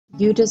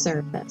You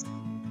deserve this.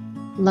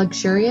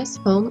 Luxurious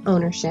home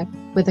ownership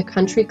with a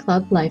country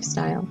club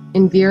lifestyle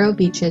in Vero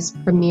Beach's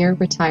premier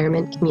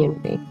retirement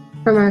community.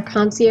 From our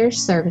concierge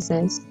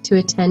services to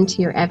attend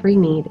to your every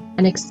need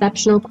and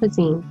exceptional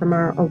cuisine from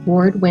our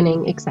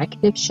award-winning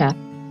executive chef,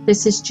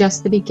 this is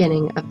just the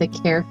beginning of the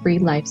carefree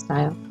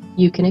lifestyle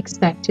you can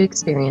expect to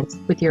experience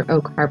with your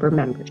Oak Harbor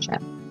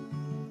membership.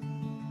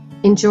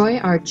 Enjoy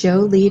our Joe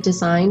Lee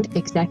designed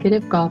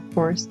executive golf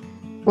course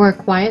or a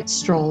quiet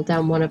stroll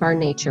down one of our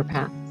nature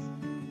paths.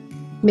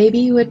 Maybe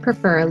you would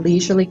prefer a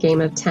leisurely game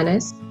of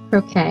tennis,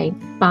 croquet,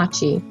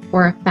 bocce,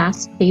 or a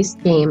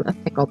fast-paced game of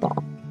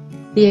pickleball.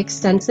 The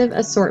extensive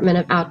assortment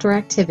of outdoor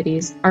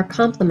activities are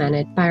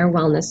complemented by our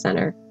Wellness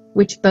Center,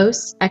 which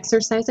boasts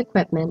exercise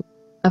equipment,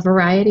 a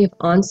variety of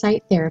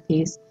on-site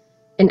therapies,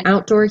 an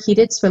outdoor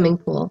heated swimming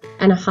pool,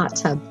 and a hot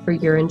tub for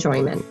your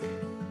enjoyment.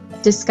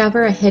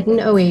 Discover a hidden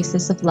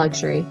oasis of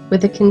luxury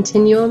with a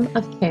continuum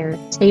of care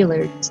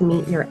tailored to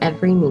meet your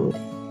every need,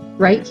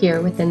 right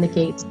here within the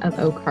gates of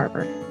Oak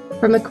Harbor.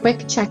 From a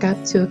quick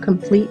checkup to a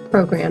complete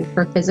program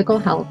for physical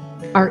health,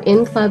 our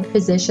in-club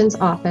physician's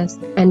office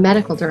and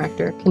medical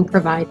director can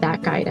provide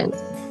that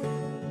guidance.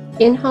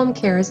 In-home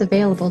care is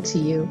available to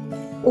you,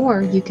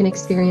 or you can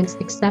experience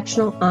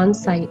exceptional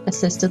on-site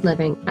assisted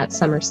living at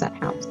Somerset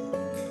House.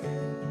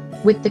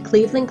 With the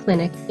Cleveland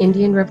Clinic,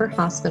 Indian River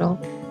Hospital,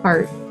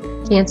 Heart,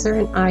 Cancer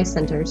and Eye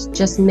Centers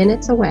just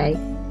minutes away,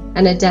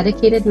 and a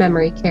dedicated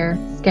memory care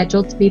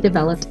scheduled to be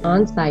developed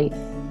on-site,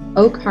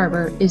 Oak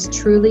Harbor is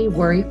truly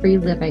worry-free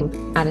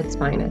living at its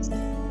finest.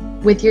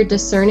 With your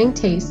discerning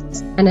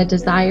tastes and a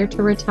desire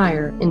to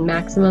retire in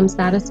maximum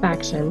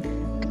satisfaction,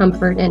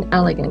 comfort, and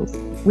elegance,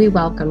 we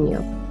welcome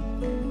you.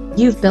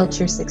 You've built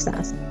your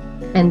success,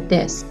 and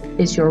this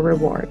is your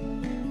reward.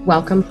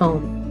 Welcome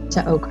home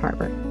to Oak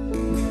Harbor.